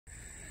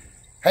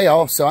Hey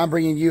y'all, so I'm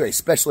bringing you a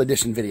special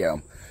edition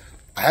video.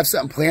 I have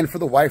something planned for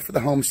the wife for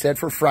the homestead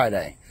for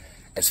Friday.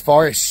 As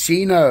far as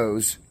she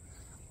knows,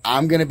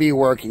 I'm going to be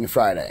working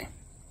Friday.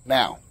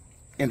 Now,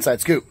 inside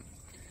scoop.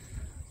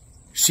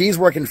 She's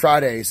working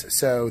Fridays,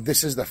 so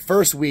this is the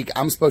first week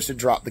I'm supposed to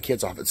drop the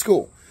kids off at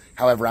school.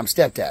 However, I'm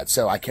stepdad,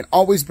 so I can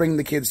always bring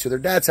the kids to their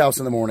dad's house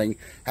in the morning,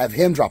 have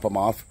him drop them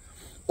off,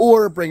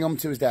 or bring them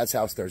to his dad's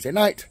house Thursday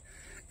night,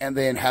 and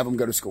then have them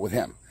go to school with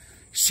him.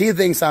 She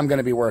thinks I'm going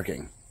to be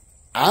working.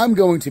 I'm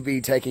going to be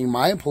taking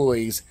my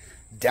employees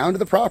down to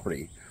the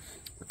property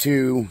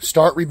to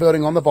start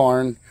rebuilding on the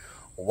barn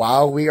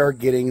while we are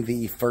getting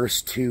the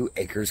first 2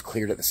 acres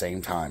cleared at the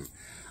same time.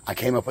 I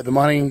came up with the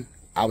money.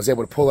 I was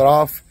able to pull it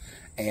off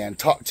and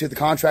talk to the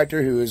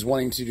contractor who is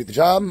wanting to do the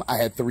job. I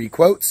had 3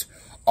 quotes.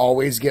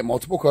 Always get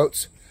multiple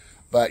quotes.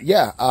 But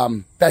yeah,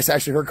 that's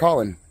actually her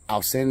calling.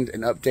 I'll send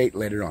an update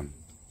later on.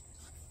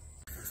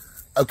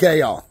 Okay,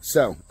 y'all.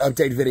 So,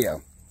 update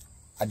video.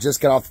 I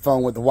just got off the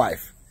phone with the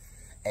wife.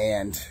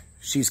 And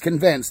she's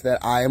convinced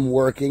that I am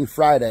working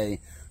Friday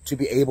to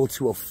be able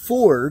to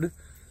afford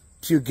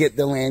to get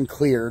the land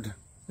cleared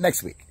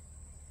next week.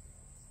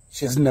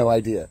 She has no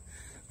idea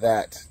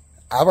that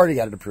I've already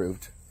got it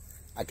approved.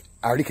 I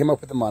already came up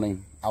with the money.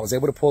 I was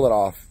able to pull it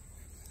off.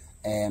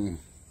 And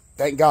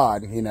thank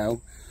God, you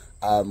know,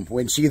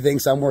 when she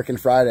thinks I'm working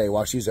Friday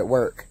while she's at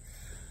work,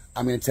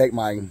 I'm going to take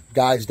my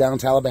guys down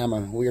to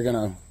Alabama. We are going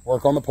to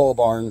work on the pole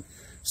barn,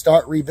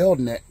 start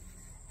rebuilding it.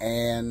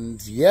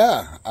 And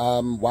yeah,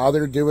 while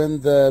they're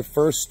doing the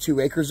first 2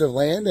 acres of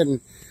land,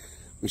 and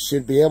we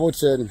should be able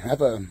to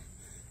have a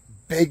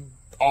big,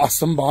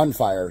 awesome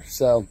bonfire.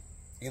 So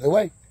either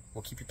way,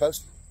 we'll keep you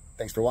posted.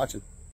 Thanks for watching.